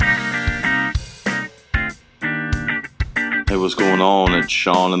what's going on? It's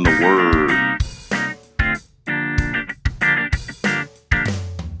Sean and the Word.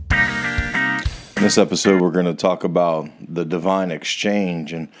 In this episode, we're going to talk about the divine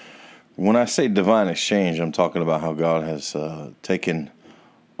exchange. And when I say divine exchange, I'm talking about how God has taken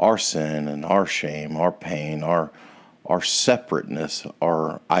our sin and our shame, our pain, our separateness,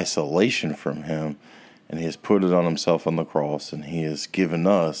 our isolation from Him, and He has put it on Himself on the cross, and He has given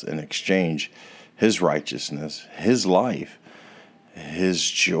us in exchange His righteousness, His life, His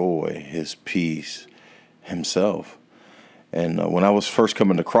joy, His peace, Himself. And when I was first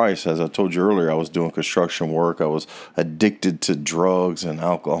coming to Christ, as I told you earlier, I was doing construction work. I was addicted to drugs and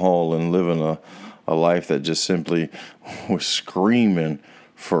alcohol and living a life that just simply was screaming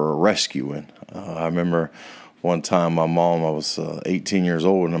for a rescuing. I remember one time I was 18 years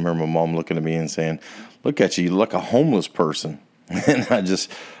old, and I remember my mom looking at me and saying, "Look at you, you look like a homeless person." And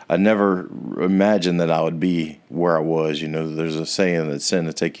I never imagined that I would be where I was. You know, there's a saying that sin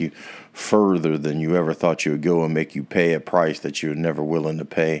will take you further than you ever thought you would go and make you pay a price that you were never willing to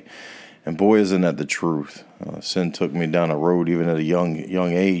pay. And boy, isn't that the truth. Sin took me down a road even at a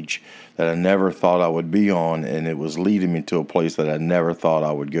young age that I never thought I would be on, and it was leading me to a place that I never thought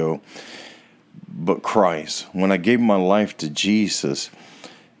I would go. But Christ, when I gave my life to Jesus,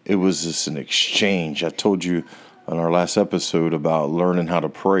 it was just an exchange. I told you on our last episode about learning how to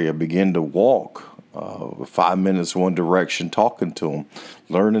pray. I began to walk 5 minutes one direction, talking to Him,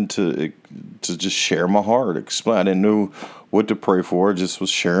 learning to just share my heart, explain. I didn't know what to pray for. I just was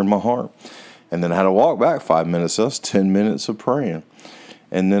sharing my heart. And then I had to walk back 5 minutes. That's 10 minutes of praying.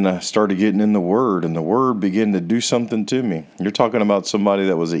 And then I started getting in the Word, and the Word began to do something to me. You're talking about somebody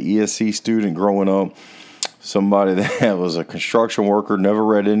that was an ESC student growing up, somebody that was a construction worker, never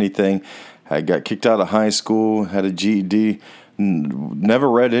read anything. I got kicked out of high school, had a GED, never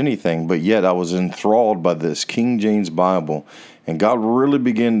read anything, but yet I was enthralled by this King James Bible. And God really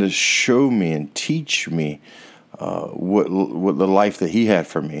began to show me and teach me what the life that He had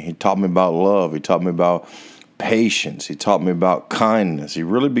for me. He taught me about love. He taught me about patience. He taught me about kindness. He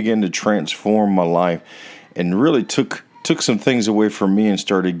really began to transform my life and really took some things away from me and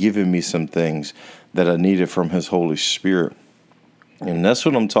started giving me some things that I needed from His Holy Spirit. And that's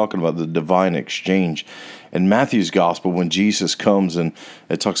what I'm talking about, the divine exchange. In Matthew's gospel, when Jesus comes and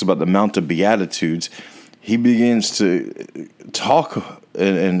it talks about the Mount of Beatitudes, He begins to talk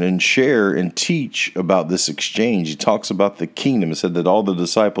and share and teach about this exchange. He talks about the kingdom. It said that all the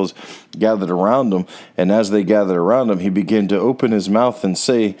disciples gathered around Him, and as they gathered around Him, He began to open His mouth and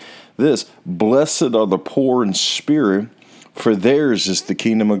say this: "Blessed are the poor in spirit, for theirs is the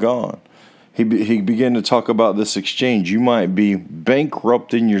kingdom of God." He began to talk about this exchange. You might be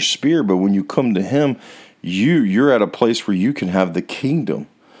bankrupt in your spirit, but when you come to Him, you're at a place where you can have the kingdom.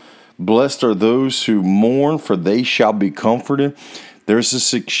 Blessed are those who mourn, for they shall be comforted. There's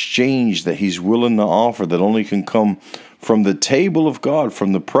this exchange that He's willing to offer that only can come from the table of God,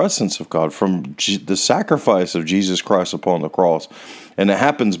 from the presence of God, from the sacrifice of Jesus Christ upon the cross. And it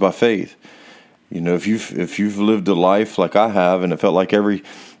happens by faith. You know, if you've lived a life like I have, and it felt like every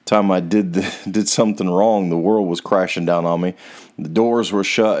time I did something wrong, the world was crashing down on me. The doors were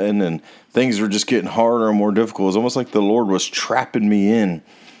shutting, and things were just getting harder and more difficult. It was almost like the Lord was trapping me in,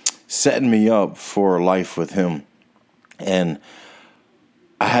 setting me up for a life with Him. And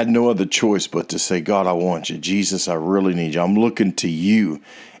I had no other choice but to say, "God, I want You. Jesus, I really need You. I'm looking to You.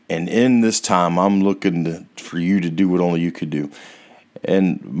 And in this time, I'm looking for You to do what only You could do."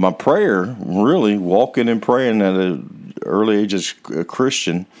 And my prayer, really walking and praying at an early age as a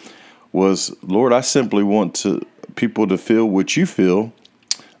Christian, was, "Lord, I simply want people to feel what You feel,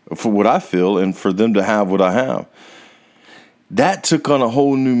 for what I feel, and for them to have what I have." That took on a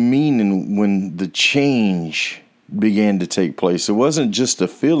whole new meaning when the change began to take place. It wasn't just a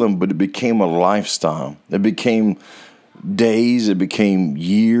feeling, but it became a lifestyle. It became days, it became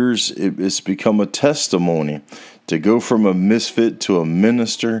years. It's become a testimony. To go from a misfit to a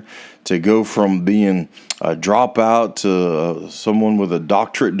minister, to go from being a dropout to someone with a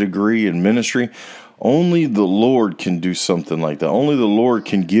doctorate degree in ministry. Only the Lord can do something like that. Only the Lord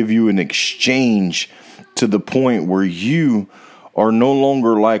can give you an exchange to the point where you are no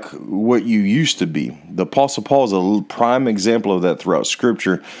longer like what you used to be. The Apostle Paul is a prime example of that throughout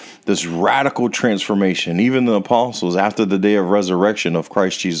Scripture, this radical transformation. Even the apostles, after the day of resurrection of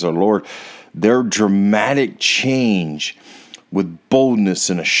Christ Jesus our Lord, their dramatic change with boldness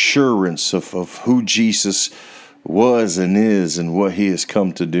and assurance of who Jesus was and is and what He has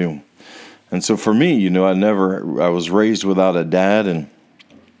come to do. And so for me, you know, I was raised without a dad, and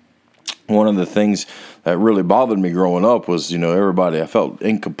one of the things that really bothered me growing up was, you know, I felt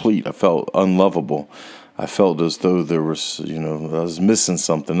incomplete. I felt unlovable. I felt as though there was, I was missing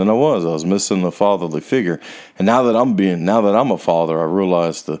something, and I was missing a fatherly figure. And now that I'm a father, I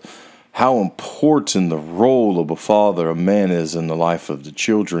realize how important the role of a father, a man, is in the life of the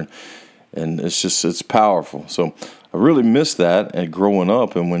children. And it's powerful. So I really missed that and growing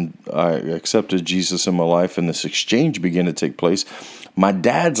up. And when I accepted Jesus in my life and this exchange began to take place, my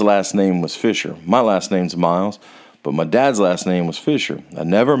dad's last name was Fisher. My last name's Miles, but my dad's last name was Fisher. I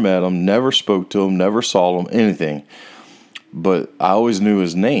never met him, never spoke to him, never saw him, anything. But I always knew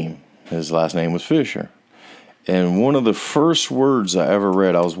his name. His last name was Fisher. And one of the first words I ever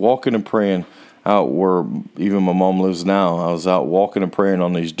read, I was walking and praying out where even my mom lives now. I was out walking and praying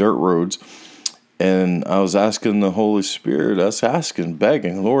on these dirt roads. And I was asking the Holy Spirit,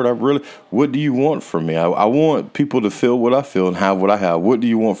 begging, Lord, what do you want from me? I want people to feel what I feel and have what I have. What do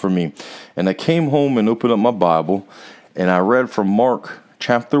you want from me? And I came home and opened up my Bible, and I read from Mark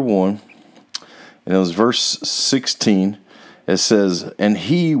chapter 1, and it was verse 16. It says, and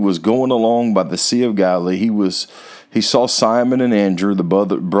he was going along by the Sea of Galilee. He saw Simon and Andrew, the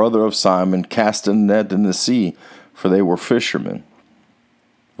brother of Simon, casting a net in the sea, for they were fishermen.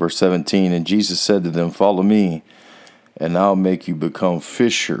 Verse 17, and Jesus said to them, follow me, and I'll make you become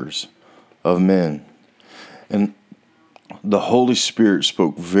fishers of men. And the Holy Spirit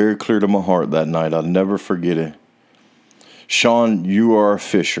spoke very clear to my heart that night. I'll never forget it. Sean, you are a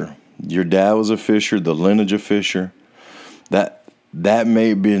fisher. Your dad was a fisher, the lineage of fisher. That may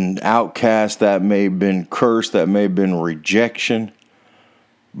have been outcast, that may have been cursed, that may have been rejection.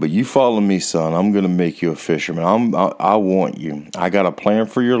 But you follow me, son. I'm going to make you a fisherman. I want you. I got a plan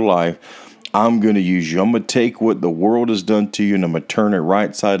for your life. I'm going to use you. I'm going to take what the world has done to you and I'm going to turn it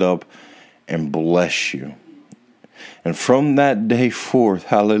right side up and bless you. And from that day forth,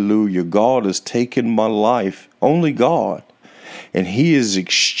 hallelujah, God has taken my life, only God, and he has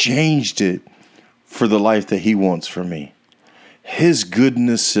exchanged it for the life that he wants for me. His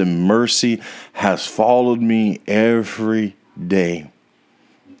goodness and mercy has followed me every day.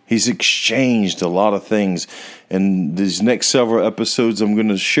 He's exchanged a lot of things. And these next several episodes, I'm going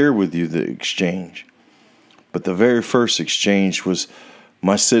to share with you the exchange. But the very first exchange was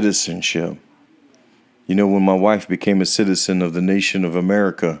my citizenship. You know, when my wife became a citizen of the nation of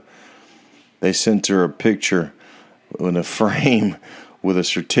America, they sent her a picture in a frame with a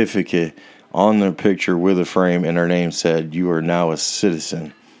certificate on their picture with a frame, and her name said, you are now a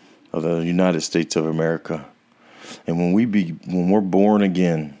citizen of the United States of America. And when we're born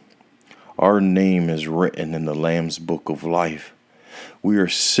again, our name is written in the Lamb's Book of Life. We are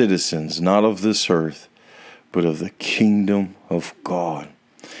citizens, not of this earth, but of the kingdom of God.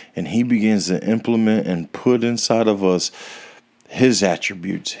 And he begins to implement and put inside of us his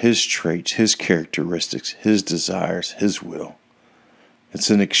attributes, his traits, his characteristics, his desires, his will. It's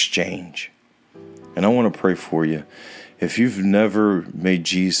an exchange. And I want to pray for you. If you've never made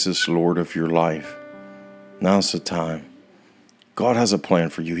Jesus Lord of your life, now's the time. God has a plan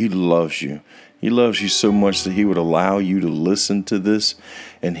for you. He loves you. He loves you so much that he would allow you to listen to this,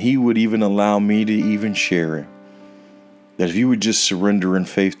 and he would even allow me to even share it. That if you would just surrender in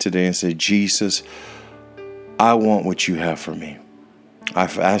faith today and say, Jesus, I want what you have for me.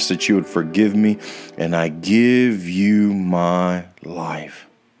 I've asked that you would forgive me, and I give you my life.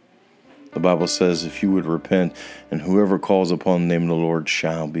 The Bible says if you would repent, and whoever calls upon the name of the Lord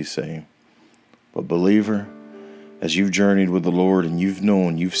shall be saved. But believer, as you've journeyed with the Lord and you've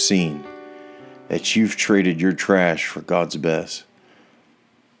known, you've seen that you've traded your trash for God's best,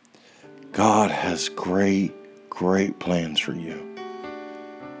 God has great plans for you.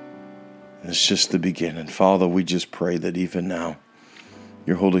 And it's just the beginning. Father, we just pray that even now,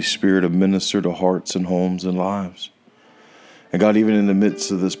 your Holy Spirit will minister to hearts and homes and lives. And God, even in the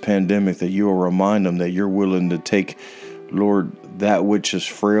midst of this pandemic, that you will remind them that you're willing to take, Lord, that which is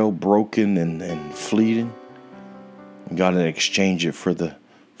frail, broken, and fleeting, and God, and exchange it for the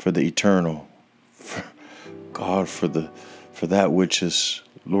eternal. God, for that which is,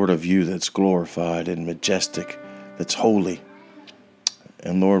 Lord, of you, that's glorified and majestic, that's holy,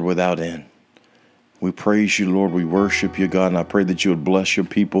 and Lord, without end. We praise you, Lord. We worship you, God, and I pray that you would bless your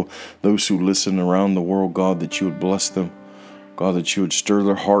people, those who listen around the world, God, that you would bless them. God, that you would stir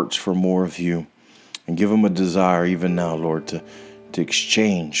their hearts for more of you and give them a desire even now, Lord, to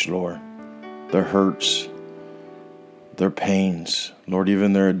exchange, Lord, their hurts, their pains, Lord,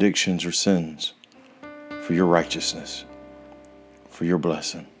 even their addictions or sins for your righteousness, for your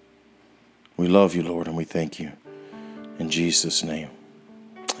blessing. We love you, Lord, and we thank you. In Jesus' name,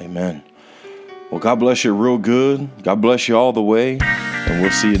 amen. Well, God bless you real good. God bless you all the way, and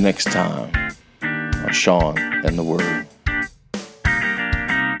we'll see you next time on Sean and the Word.